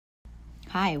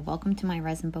Hi, welcome to my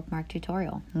resin bookmark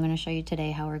tutorial. I'm going to show you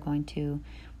today how we're going to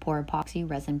pour epoxy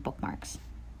resin bookmarks.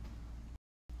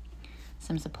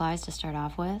 Some supplies to start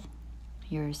off with: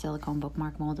 your silicone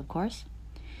bookmark mold, of course,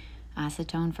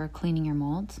 acetone for cleaning your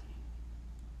molds,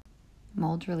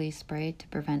 mold release spray to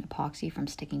prevent epoxy from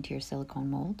sticking to your silicone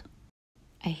mold,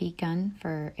 a heat gun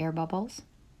for air bubbles,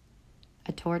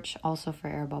 a torch also for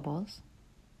air bubbles,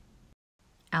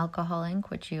 alcohol ink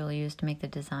which you'll use to make the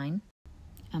design,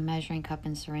 a measuring cup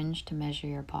and syringe to measure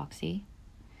your epoxy.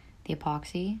 The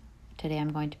epoxy, today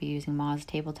I'm going to be using Moz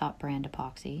Tabletop brand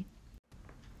epoxy.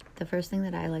 The first thing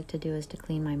that I like to do is to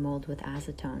clean my mold with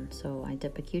acetone. So I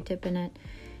dip a Q-tip in it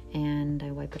and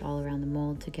I wipe it all around the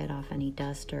mold to get off any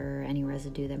dust or any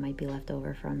residue that might be left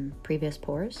over from previous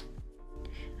pours.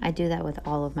 I do that with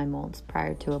all of my molds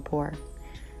prior to a pour.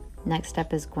 Next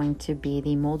step is going to be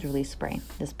the mold release spray.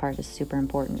 This part is super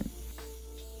important.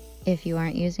 If you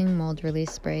aren't using mold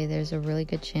release spray, there's a really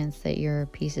good chance that your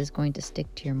piece is going to stick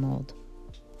to your mold.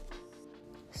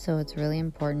 So it's really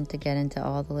important to get into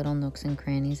all the little nooks and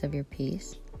crannies of your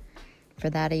piece.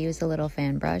 For that, I use a little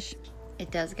fan brush.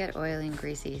 It does get oily and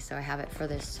greasy, so I have it for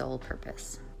this sole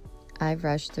purpose. I've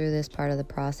rushed through this part of the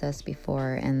process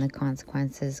before, and the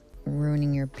consequences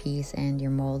ruining your piece and your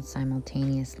mold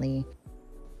simultaneously,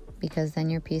 because then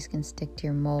your piece can stick to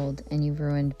your mold and you've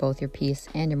ruined both your piece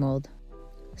and your mold.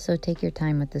 So take your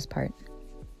time with this part.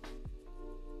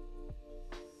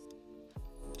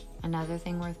 Another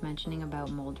thing worth mentioning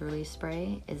about mold release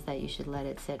spray is that you should let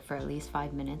it sit for at least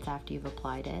 5 minutes after you've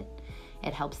applied it.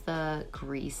 It helps the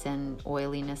grease and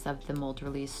oiliness of the mold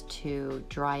release to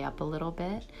dry up a little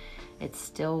bit. It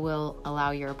still will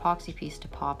allow your epoxy piece to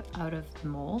pop out of the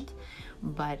mold,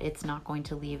 but it's not going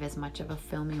to leave as much of a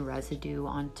filmy residue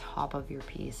on top of your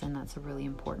piece, and that's a really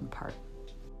important part.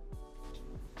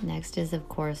 Next is, of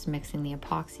course, mixing the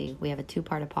epoxy. We have a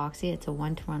 2-part epoxy. It's a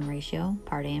 1-to-1 ratio,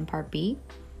 part A and part B.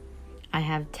 I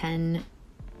have 10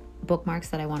 bookmarks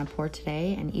that I want to pour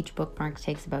today, and each bookmark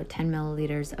takes about 10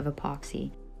 milliliters of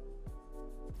epoxy.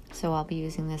 So I'll be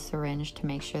using this syringe to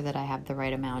make sure that I have the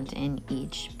right amount in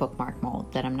each bookmark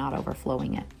mold, that I'm not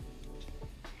overflowing it.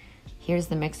 Here's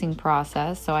the mixing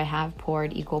process. So I have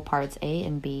poured equal parts A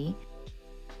and B.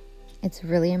 It's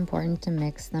really important to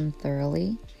mix them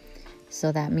thoroughly. So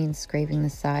that means scraping the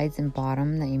sides and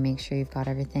bottom, that you make sure you've got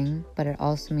everything. But it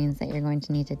also means that you're going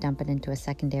to need to dump it into a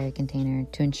secondary container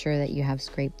to ensure that you have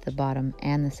scraped the bottom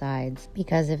and the sides.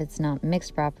 Because if it's not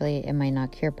mixed properly, it might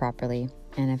not cure properly.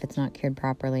 And if it's not cured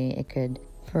properly, it could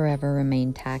forever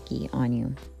remain tacky on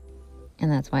you. And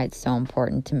that's why it's so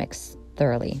important to mix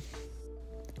thoroughly.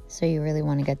 So you really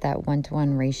want to get that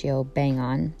 1-to-1 ratio bang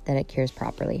on, that it cures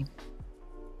properly.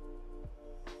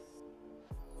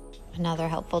 Another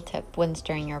helpful tip when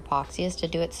stirring your epoxy is to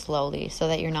do it slowly so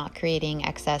that you're not creating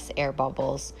excess air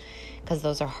bubbles, because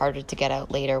those are harder to get out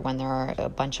later when there are a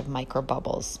bunch of micro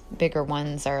bubbles. Bigger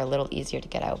ones are a little easier to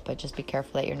get out, but just be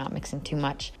careful that you're not mixing too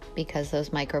much, because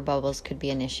those micro bubbles could be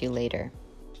an issue later.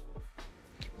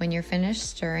 When you're finished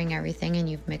stirring everything and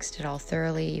you've mixed it all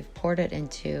thoroughly, you've poured it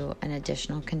into an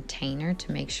additional container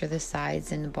to make sure the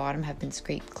sides and the bottom have been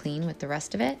scraped clean with the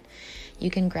rest of it, you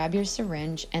can grab your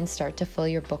syringe and start to fill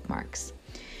your bookmarks.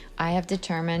 I have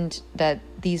determined that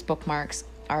these bookmarks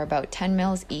are about 10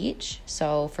 mils each.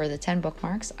 So for the 10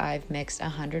 bookmarks, I've mixed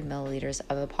 100 milliliters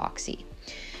of epoxy.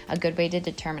 A good way to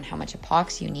determine how much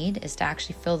epoxy you need is to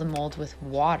actually fill the mold with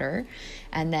water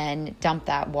and then dump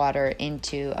that water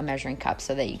into a measuring cup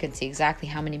so that you can see exactly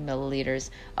how many milliliters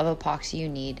of epoxy you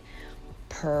need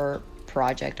per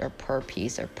project or per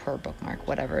piece or per bookmark,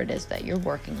 whatever it is that you're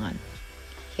working on.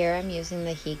 Here I'm using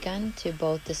the heat gun to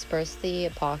both disperse the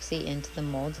epoxy into the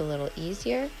molds a little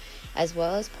easier, as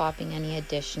well as popping any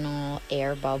additional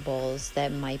air bubbles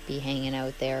that might be hanging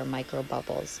out there, micro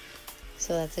bubbles.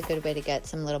 So that's a good way to get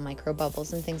some little micro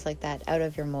bubbles and things like that out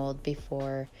of your mold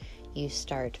before you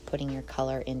start putting your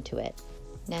color into it.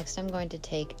 Next, I'm going to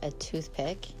take a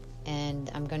toothpick and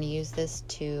I'm going to use this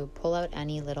to pull out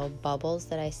any little bubbles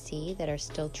that I see that are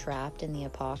still trapped in the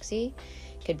epoxy.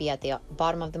 It could be at the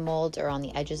bottom of the mold or on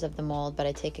the edges of the mold, but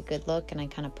I take a good look and I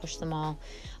kind of push them all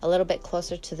a little bit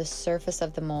closer to the surface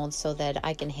of the mold so that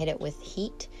I can hit it with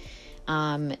heat.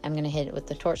 I'm going to hit it with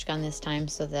the torch gun this time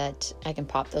so that I can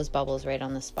pop those bubbles right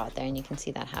on the spot there, and you can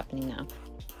see that happening now.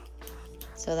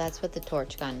 So that's with the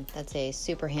torch gun. That's a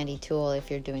super handy tool if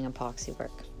you're doing epoxy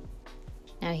work.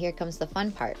 Now here comes the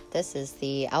fun part. This is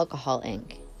the alcohol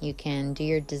ink. You can do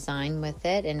your design with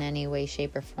it in any way,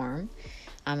 shape, or form.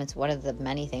 It's one of the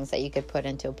many things that you could put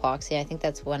into epoxy. I think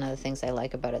that's one of the things I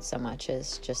like about it so much,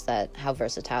 is just that how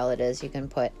versatile it is. You can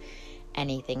put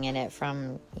anything in it,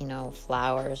 from, you know,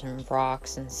 flowers and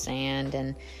rocks and sand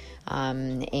and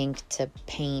ink to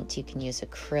paint. You can use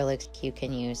acrylics, you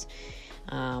can use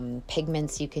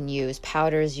pigments, you can use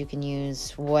powders, you can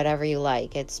use whatever you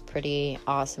like. It's pretty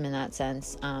awesome in that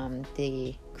sense.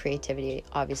 The creativity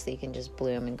obviously can just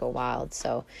bloom and go wild.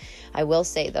 So I will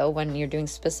say though, when you're doing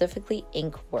specifically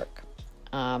ink work,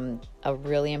 a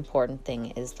really important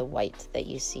thing is the white that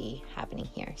you see happening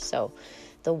here. So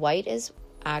the white is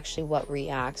actually what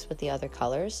reacts with the other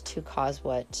colors to cause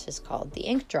what is called the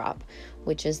ink drop,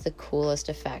 which is the coolest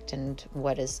effect and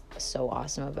what is so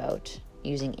awesome about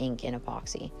using ink in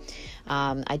epoxy.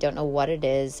 I don't know what it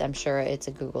is. I'm sure it's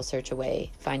a Google search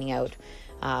away finding out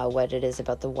what it is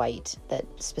about the white that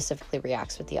specifically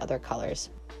reacts with the other colors.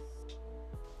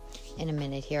 In a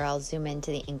minute here, I'll zoom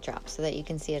into the ink drop so that you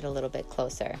can see it a little bit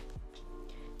closer.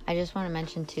 I just want to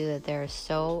mention too that there are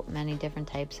so many different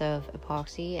types of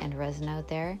epoxy and resin out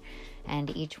there,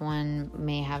 and each one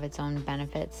may have its own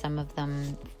benefits. Some of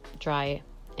them dry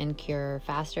and cure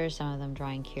faster, some of them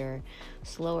dry and cure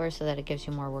slower so that it gives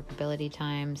you more workability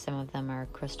time. Some of them are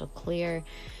crystal clear.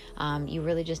 You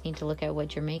really just need to look at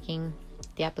what you're making,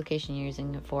 the application you're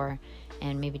using it for,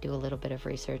 and maybe do a little bit of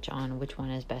research on which one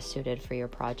is best suited for your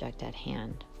project at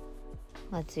hand.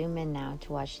 Let's zoom in now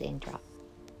to watch the ink drop.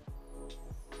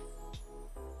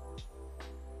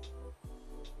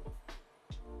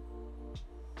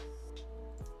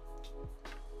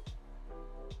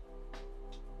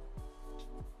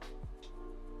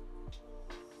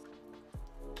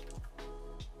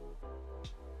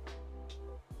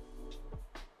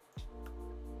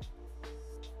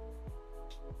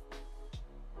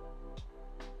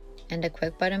 And a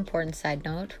quick but important side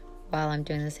note while I'm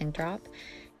doing this ink drop,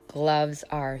 gloves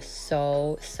are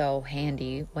so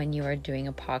handy when you are doing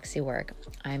epoxy work.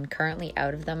 I'm currently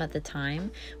out of them at the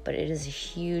time, but it is a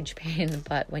huge pain in the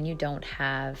butt when you don't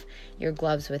have your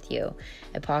gloves with you.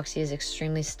 Epoxy is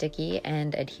extremely sticky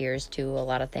and adheres to a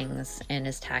lot of things and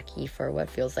is tacky for what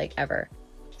feels like ever.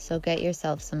 So get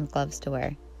yourself some gloves to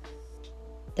wear.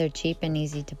 They're cheap and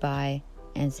easy to buy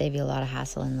and save you a lot of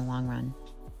hassle in the long run.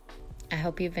 I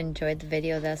hope you've enjoyed the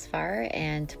video thus far,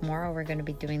 and tomorrow we're going to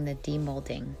be doing the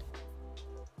demolding.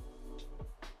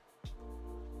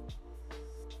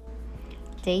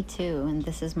 Day 2, and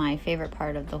this is my favorite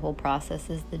part of the whole process,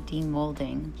 is the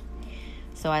demolding.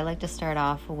 So I like to start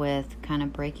off with kind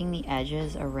of breaking the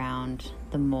edges around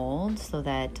the mold so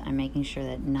that I'm making sure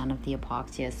that none of the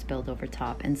epoxy has spilled over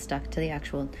top and stuck to the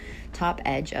actual top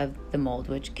edge of the mold,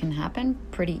 which can happen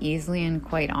pretty easily and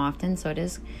quite often. So it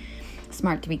is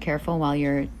smart to be careful while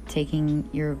you're taking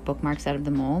your bookmarks out of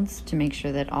the molds to make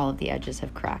sure that all of the edges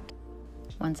have cracked.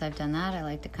 Once I've done that, I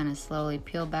like to kind of slowly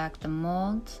peel back the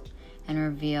molds and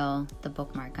reveal the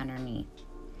bookmark underneath.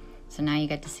 So now you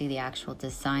get to see the actual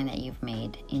design that you've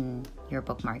made in your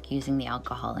bookmark using the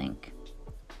alcohol ink.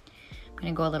 I'm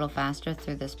going to go a little faster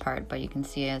through this part, but you can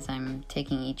see as I'm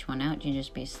taking each one out, you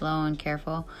just be slow and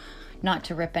careful not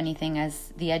to rip anything,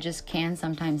 as the edges can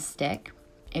sometimes stick.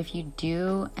 If you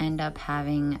do end up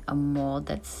having a mold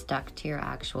that's stuck to your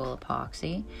actual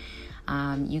epoxy,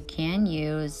 you can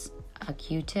use a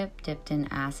Q-tip dipped in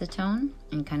acetone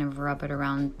and kind of rub it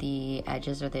around the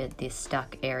edges or the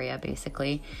stuck area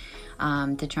basically,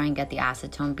 to try and get the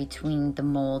acetone between the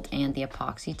mold and the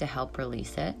epoxy to help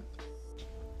release it.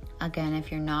 Again,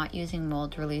 if you're not using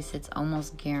mold release, it's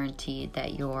almost guaranteed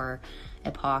that your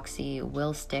epoxy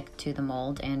will stick to the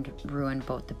mold and ruin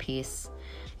both the piece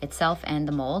itself and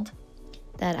the mold.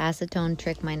 That acetone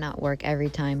trick might not work every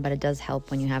time, but it does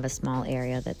help when you have a small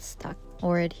area that's stuck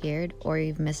or adhered, or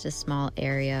you've missed a small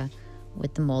area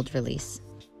with the mold release.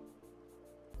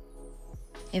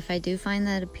 If I do find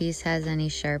that a piece has any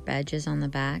sharp edges on the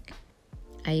back,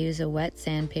 I use a wet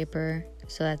sandpaper.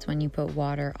 So that's when you put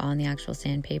water on the actual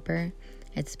sandpaper.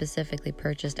 It's specifically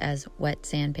purchased as wet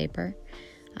sandpaper.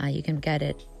 You can get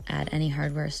it at any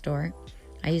hardware store.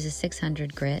 I use a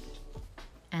 600 grit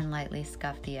and lightly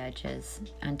scuff the edges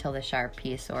until the sharp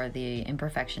piece or the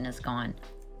imperfection is gone.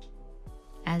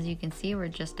 As you can see, we're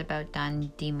just about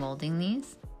done demolding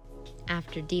these.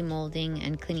 After demolding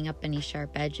and cleaning up any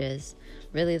sharp edges,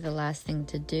 really the last thing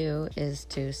to do is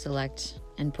to select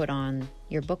and put on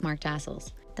your bookmark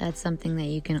tassels. That's something that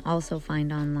you can also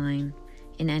find online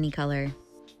in any color.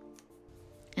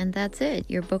 And that's it,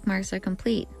 your bookmarks are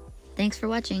complete. Thanks for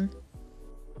watching.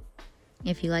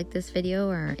 If you like this video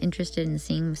or are interested in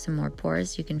seeing some more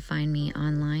pours, you can find me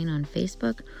online on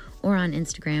Facebook or on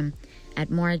Instagram at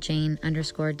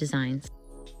MauraJane_designs.